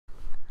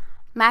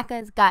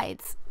Macca's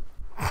Guides.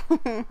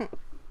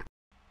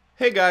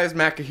 Hey guys,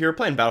 Macca here,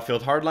 playing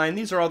Battlefield Hardline.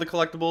 These are all the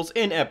collectibles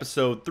in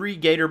Episode 3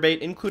 Gator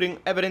Bait, including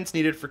evidence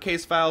needed for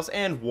case files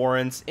and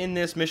warrants. In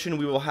this mission,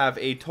 we will have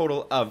a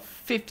total of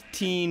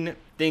 15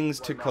 things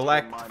to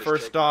collect.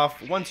 First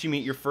off, once you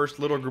meet your first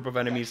little group of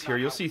enemies here,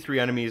 you'll see 3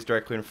 enemies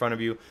directly in front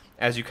of you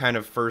as you kind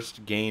of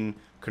first gain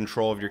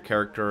control of your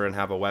character and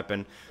have a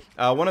weapon.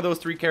 One of those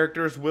 3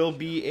 characters will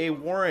be a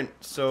warrant,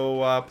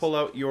 so pull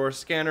out your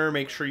scanner,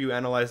 make sure you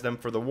analyze them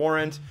for the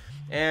warrant.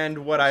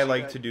 And what I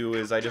like to do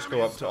is I just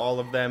go up to all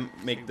of them,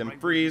 make them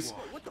freeze,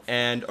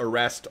 and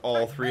arrest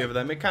all 3 of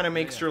them. It kind of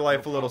makes your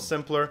life a little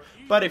simpler,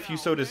 but if you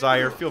so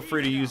desire, feel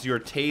free to use your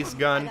Tazed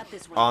gun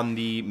on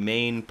the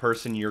main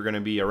person you're going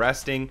to be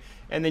arresting,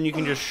 and then you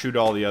can just shoot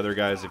all the other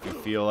guys if you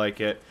feel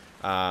like it,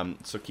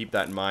 so keep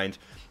that in mind.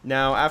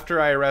 Now,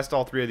 after I arrest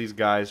all 3 of these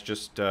guys,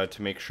 just to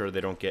make sure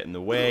they don't get in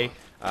the way,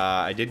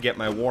 I did get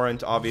my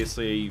warrant.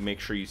 Obviously, you make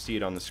sure you see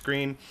it on the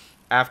screen.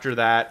 After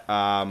that,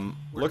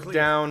 look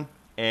down,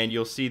 and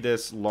you'll see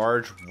this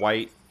large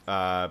white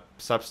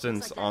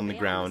substance on the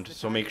ground.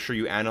 So make sure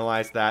you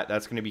analyze that.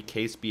 That's going to be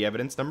case B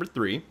evidence number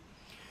 3.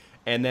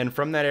 And then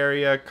from that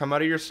area, come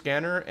out of your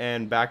scanner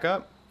and back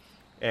up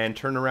and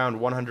turn around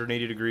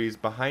 180 degrees.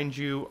 Behind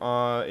you,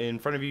 in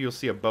front of you, you'll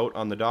see a boat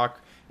on the dock,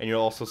 and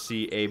you'll also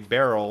see a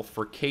barrel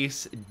for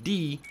case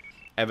D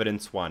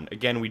evidence 1.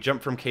 Again, we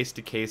jump from case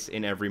to case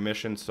in every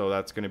mission, so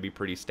that's going to be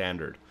pretty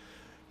standard.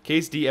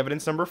 Case D,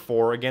 evidence number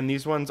 4. Again,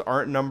 these ones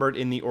aren't numbered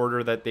in the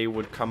order that they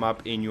would come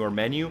up in your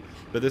menu,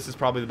 but this is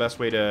probably the best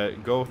way to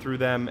go through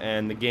them,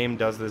 and the game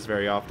does this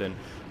very often.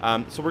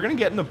 So we're going to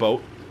get in the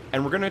boat,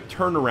 and we're going to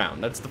turn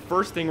around. That's the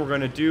first thing we're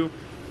going to do,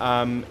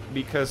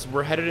 because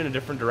we're headed in a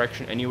different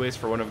direction anyways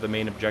for one of the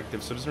main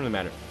objectives, so it doesn't really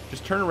matter.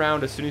 Just turn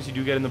around as soon as you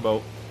do get in the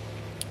boat,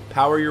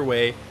 power your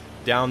way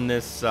down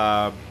this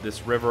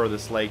this river or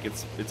this lake.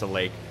 It's a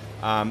lake.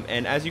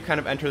 And as you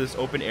kind of enter this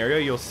open area,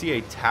 you'll see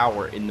a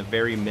tower in the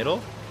very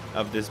middle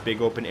of this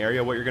big open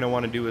area. What you're going to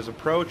want to do is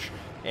approach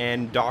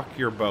and dock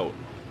your boat.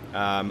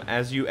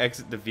 As you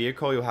exit the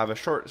vehicle, you'll have a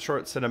short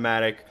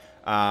cinematic.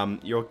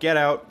 You'll get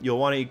out. You'll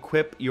want to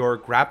equip your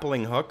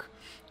grappling hook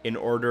in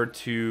order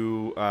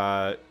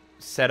to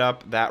set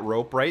up that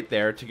rope right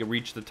there to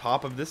reach the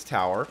top of this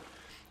tower.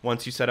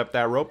 Once you set up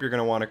that rope, you're going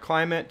to want to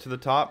climb it to the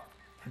top.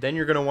 Then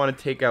you're going to want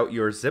to take out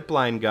your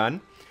zipline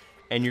gun,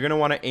 and you're going to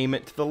want to aim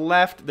it to the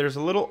left. There's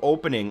a little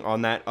opening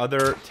on that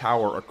other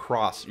tower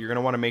across. You're going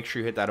to want to make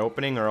sure you hit that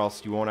opening, or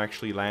else you won't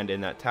actually land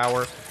in that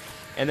tower.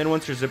 And then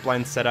once your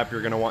zipline's set up,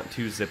 you're going to want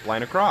to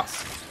zipline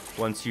across.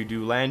 Once you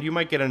do land, you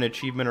might get an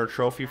achievement or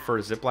trophy for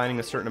ziplining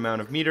a certain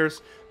amount of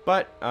meters,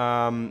 but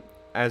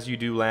as you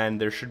do land,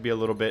 there should be a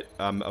little bit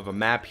of a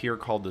map here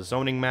called the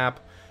zoning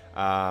map,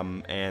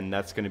 and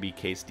that's going to be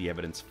case D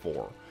evidence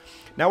 4.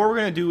 Now what we're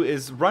going to do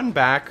is run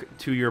back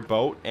to your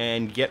boat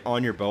and get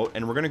on your boat,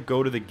 and we're going to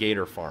go to the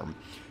Gator farm.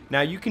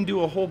 Now you can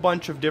do a whole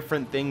bunch of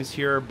different things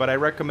here, but I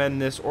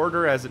recommend this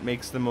order as it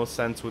makes the most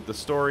sense with the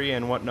story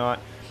and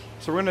whatnot.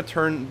 So we're going to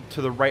turn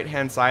to the right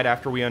hand side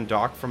after we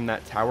undock from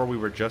that tower we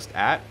were just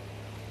at,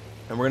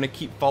 and we're going to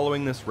keep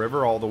following this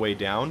river all the way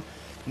down.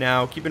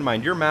 Now, keep in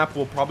mind, your map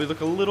will probably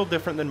look a little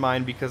different than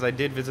mine because I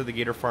did visit the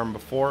Gator farm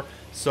before.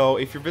 So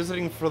if you're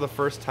visiting for the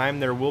first time,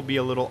 there will be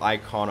a little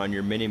icon on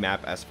your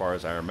mini-map as far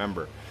as I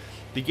remember.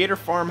 The Gator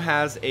farm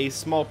has a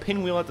small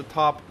pinwheel at the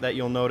top that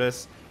you'll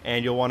notice,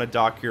 and you'll want to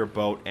dock your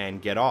boat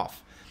and get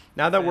off.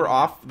 Now that we're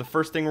off, the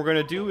first thing we're going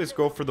to do is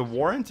go for the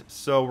warrant.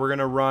 So we're going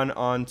to run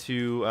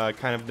onto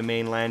kind of the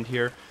main land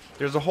here.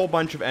 There's a whole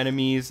bunch of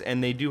enemies,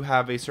 and they do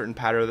have a certain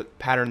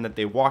pattern that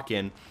they walk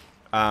in.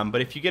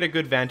 But if you get a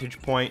good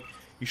vantage point,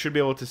 you should be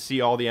able to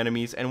see all the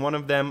enemies, and one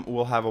of them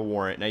will have a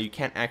warrant. Now, you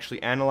can't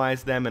actually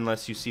analyze them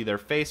unless you see their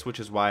face, which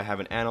is why I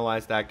haven't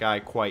analyzed that guy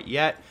quite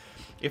yet.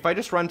 If I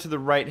just run to the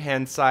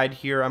right-hand side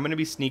here, I'm going to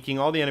be sneaking.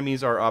 All the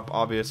enemies are up,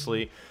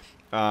 obviously.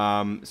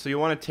 So you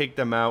want to take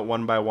them out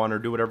one by one or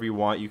do whatever you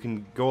want. You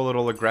can go a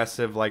little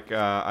aggressive like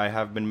I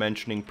have been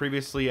mentioning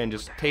previously and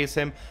just tase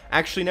him.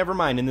 Actually, never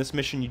mind. In this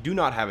mission, you do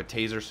not have a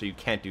taser, so you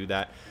can't do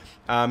that.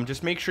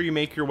 Just make sure you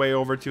make your way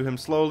over to him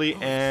slowly,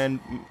 and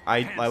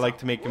I like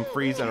to make him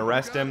freeze and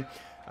arrest him,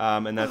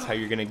 and that's how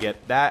you're going to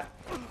get that.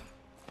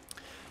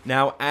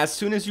 Now, as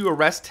soon as you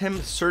arrest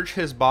him, search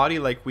his body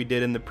like we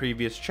did in the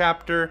previous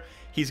chapter.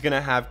 He's going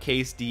to have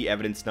case D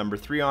evidence number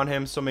 3 on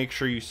him, so make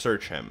sure you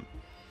search him.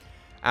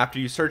 After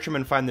you search him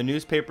and find the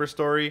newspaper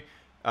story,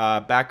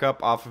 back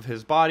up off of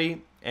his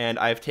body, and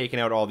I've taken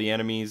out all the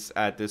enemies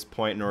at this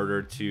point in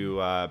order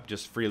to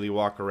just freely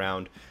walk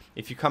around.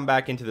 If you come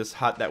back into this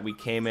hut that we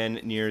came in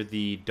near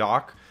the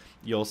dock,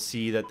 you'll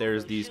see that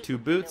there's these 2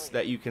 boots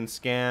that you can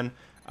scan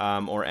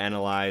or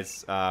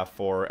analyze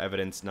for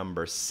evidence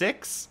number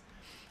 6.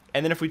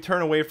 And then if we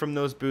turn away from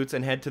those boots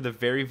and head to the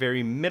very,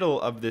 very middle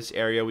of this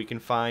area, we can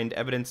find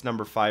evidence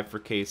number 5 for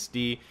case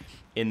D.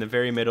 In the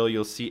very middle,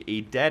 you'll see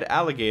a dead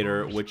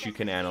alligator, which you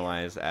can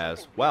analyze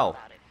as well.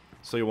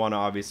 So you want to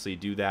obviously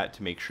do that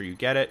to make sure you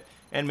get it,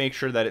 and make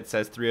sure that it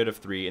says 3 out of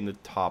 3 in the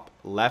top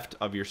left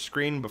of your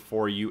screen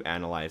before you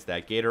analyze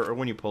that gator or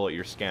when you pull out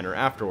your scanner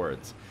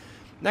afterwards.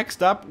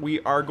 Next up, we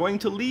are going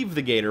to leave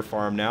the Gator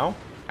farm now,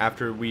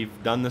 after we've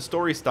done the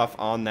story stuff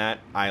on that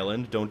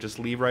island. Don't just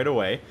leave right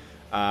away.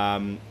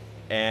 And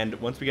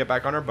once we get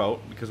back on our boat,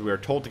 because we are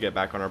told to get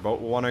back on our boat,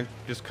 we'll want to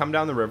just come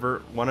down the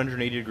river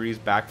 180 degrees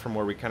back from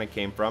where we kind of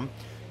came from.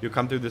 You'll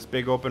come through this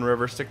big open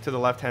river, stick to the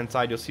left-hand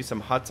side. You'll see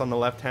some huts on the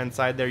left-hand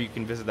side there. You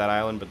can visit that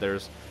island, but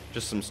there's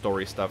just some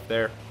story stuff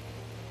there.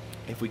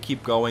 If we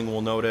keep going,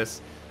 we'll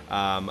notice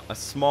a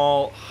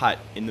small hut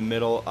in the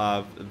middle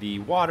of the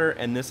water,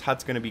 and this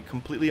hut's going to be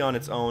completely on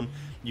its own.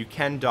 You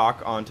can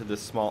dock onto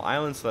this small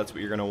island, so that's what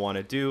you're going to want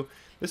to do.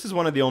 This is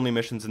one of the only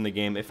missions in the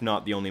game, if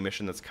not the only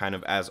mission that's kind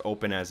of as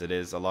open as it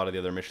is. A lot of the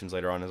other missions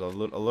later on is a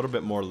little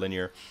bit more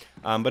linear.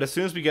 But as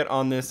soon as we get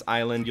on this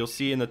island, you'll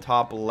see in the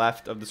top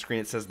left of the screen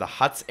it says the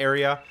huts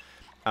area.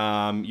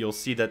 You'll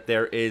see that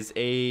there is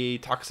a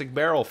toxic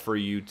barrel for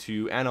you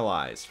to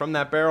analyze. From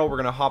that barrel, we're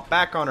going to hop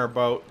back on our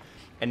boat,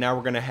 and now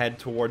we're going to head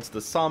towards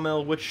the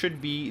sawmill, which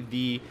should be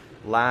the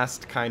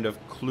last kind of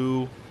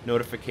clue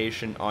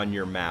notification on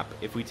your map.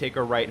 If we take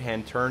a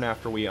right-hand turn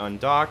after we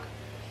undock,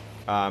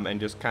 and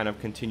just kind of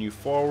continue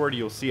forward,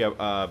 you'll see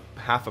a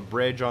half a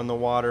bridge on the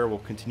water. We'll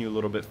continue a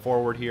little bit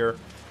forward here,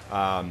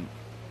 and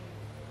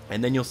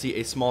then you'll see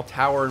a small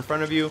tower in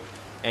front of you,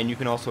 and you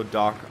can also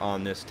dock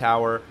on this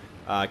tower.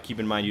 Keep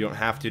in mind you don't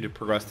have to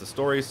progress the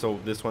story, so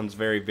this one's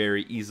very,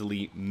 very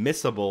easily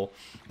missable.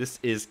 This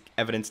is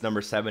evidence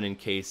number 7 in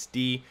case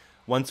D.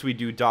 Once we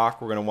do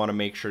dock, we're going to want to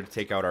make sure to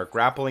take out our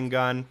grappling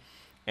gun,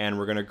 and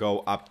we're going to go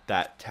up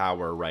that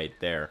tower right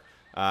there.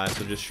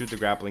 So just shoot the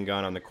grappling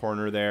gun on the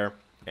corner there,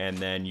 and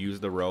then use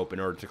the rope in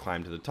order to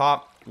climb to the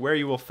top, where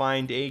you will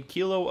find a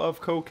kilo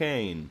of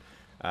cocaine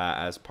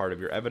as part of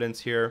your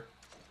evidence here.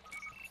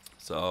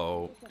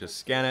 So just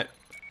scan it,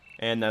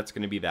 and that's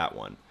going to be that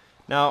one.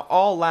 Now,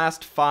 all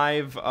last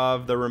 5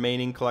 of the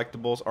remaining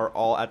collectibles are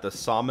all at the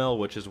sawmill,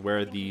 which is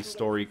where the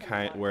story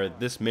where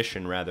this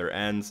mission rather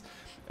ends.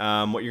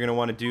 What you're going to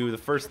want to do, the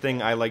first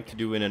thing I like to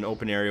do in an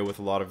open area with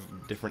a lot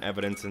of different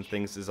evidence and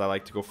things is I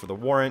like to go for the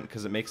warrant,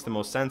 because it makes the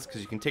most sense,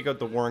 because you can take out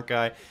the warrant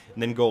guy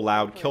and then go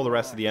loud, kill the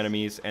rest of the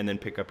enemies, and then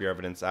pick up your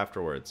evidence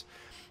afterwards.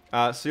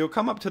 So you'll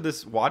come up to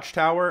this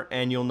watchtower,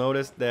 and you'll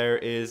notice there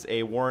is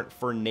a warrant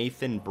for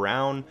Nathan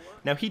Brown.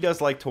 Now, he does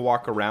like to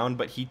walk around,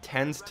 but he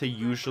tends to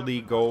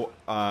usually go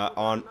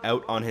out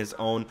on his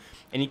own,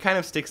 and he kind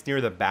of sticks near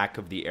the back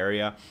of the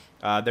area.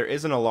 There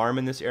is an alarm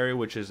in this area,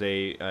 which is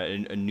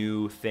a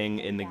new thing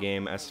in the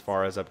game as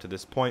far as up to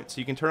this point,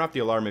 so you can turn off the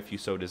alarm if you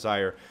so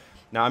desire.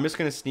 Now, I'm just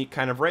going to sneak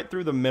kind of right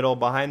through the middle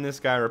behind this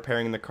guy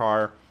repairing the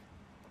car,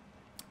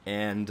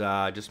 and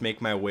just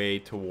make my way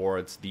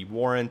towards the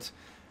warrant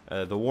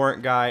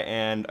guy.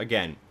 And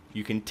again,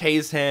 you can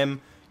tase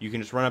him, you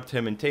can just run up to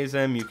him and tase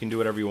him, you can do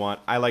whatever you want.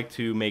 I like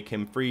to make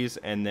him freeze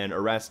and then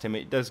arrest him.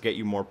 It does get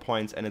you more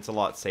points, and it's a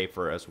lot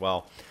safer as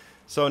well.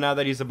 So now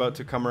that he's about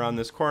to come around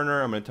this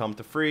corner, I'm going to tell him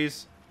to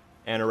freeze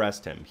and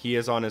arrest him. He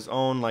is on his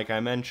own, like I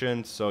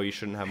mentioned, so you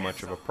shouldn't have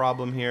much of a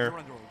problem here.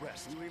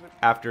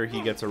 After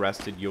he gets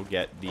arrested, you'll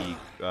get the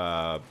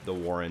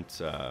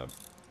warrant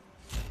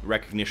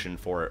recognition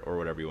for it, or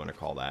whatever you want to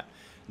call that.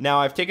 Now,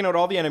 I've taken out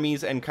all the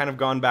enemies and kind of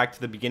gone back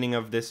to the beginning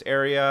of this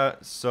area,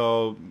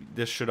 so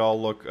this should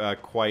all look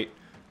quite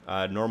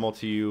normal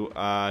to you.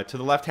 To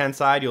the left-hand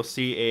side, you'll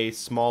see a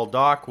small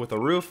dock with a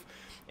roof,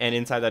 and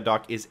inside that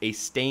dock is a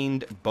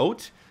stained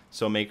boat,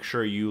 so make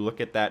sure you look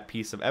at that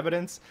piece of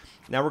evidence.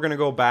 Now we're going to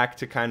go back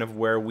to kind of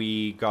where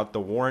we got the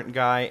warrant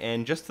guy,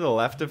 and just to the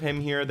left of him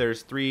here,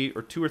 there's two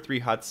or three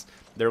huts.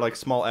 They're like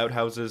small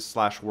outhouses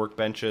slash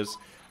workbenches.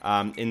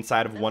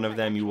 Inside of one of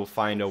them, you will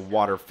find a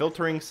water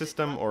filtering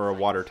system, or a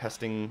water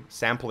testing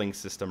sampling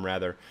system,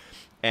 rather.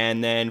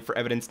 And then for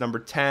evidence number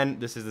 10,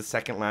 this is the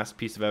second last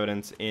piece of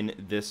evidence in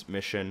this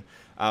mission.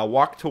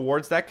 Walk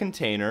towards that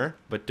container,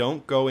 but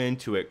don't go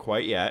into it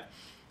quite yet.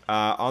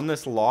 On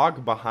this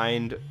log,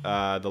 behind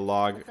the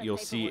log, you'll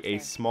see a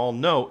small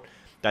note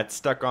that's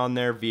stuck on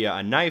there via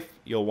a knife.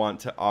 You'll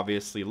want to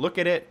obviously look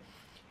at it.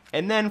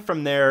 And then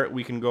from there,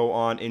 we can go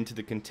on into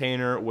the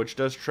container, which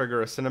does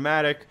trigger a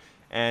cinematic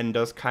and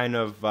does kind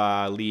of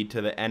lead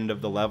to the end of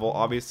the level.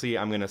 Obviously,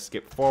 I'm going to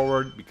skip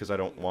forward because I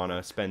don't want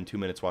to spend 2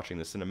 minutes watching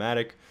the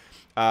cinematic.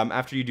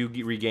 After you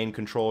do regain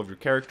control of your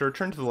character,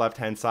 turn to the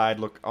left-hand side,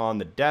 look on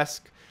the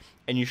desk,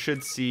 and you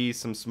should see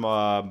some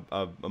small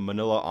a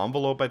manila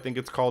envelope, I think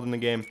it's called in the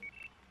game.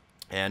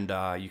 And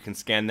you can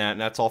scan that, and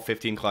that's all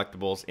 15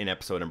 collectibles in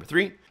episode number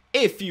 3.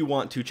 If you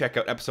want to check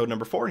out episode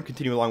number 4 and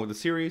continue along with the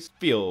series,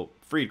 feel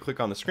free to click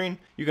on the screen.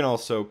 You can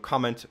also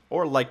comment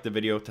or like the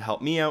video to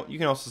help me out. You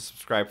can also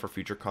subscribe for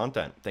future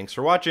content. Thanks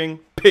for watching.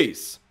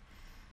 Peace!